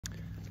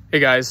Hey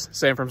guys,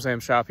 Sam from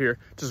Sam's Shop here.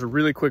 Just a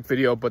really quick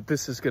video, but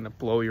this is gonna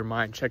blow your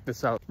mind. Check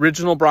this out.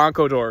 Original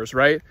Bronco doors,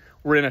 right?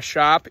 We're in a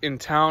shop in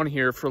town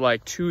here for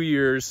like 2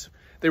 years.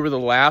 They were the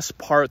last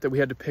part that we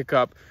had to pick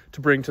up to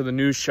bring to the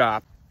new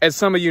shop. As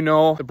some of you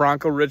know, the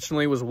Bronco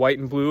originally was white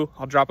and blue.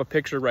 I'll drop a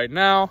picture right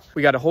now.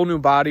 We got a whole new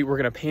body. We're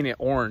gonna paint it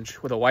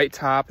orange with a white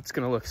top. It's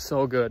gonna look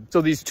so good.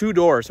 So these two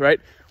doors, right?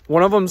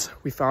 One of them's,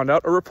 we found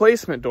out, a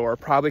replacement door,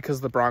 probably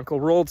because the Bronco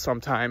rolled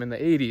sometime in the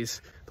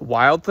 80s. The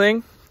wild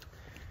thing,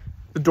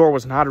 the door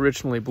was not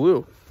originally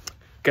blue.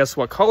 Guess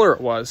what color it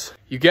was?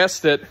 You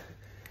guessed it.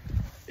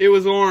 It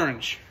was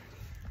orange.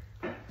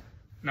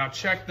 Now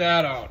check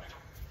that out.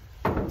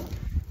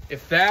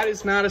 If that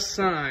is not a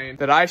sign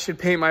that I should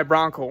paint my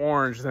Bronco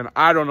orange, then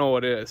I don't know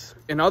what is.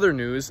 In other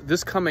news,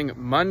 this coming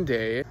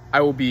Monday,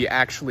 I will be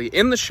actually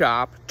in the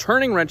shop,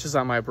 turning wrenches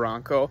on my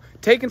Bronco,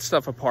 taking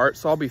stuff apart,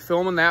 so I'll be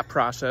filming that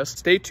process.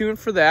 Stay tuned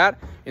for that.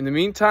 In the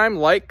meantime,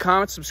 like,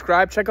 comment,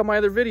 subscribe, check out my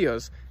other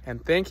videos,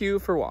 and thank you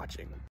for watching.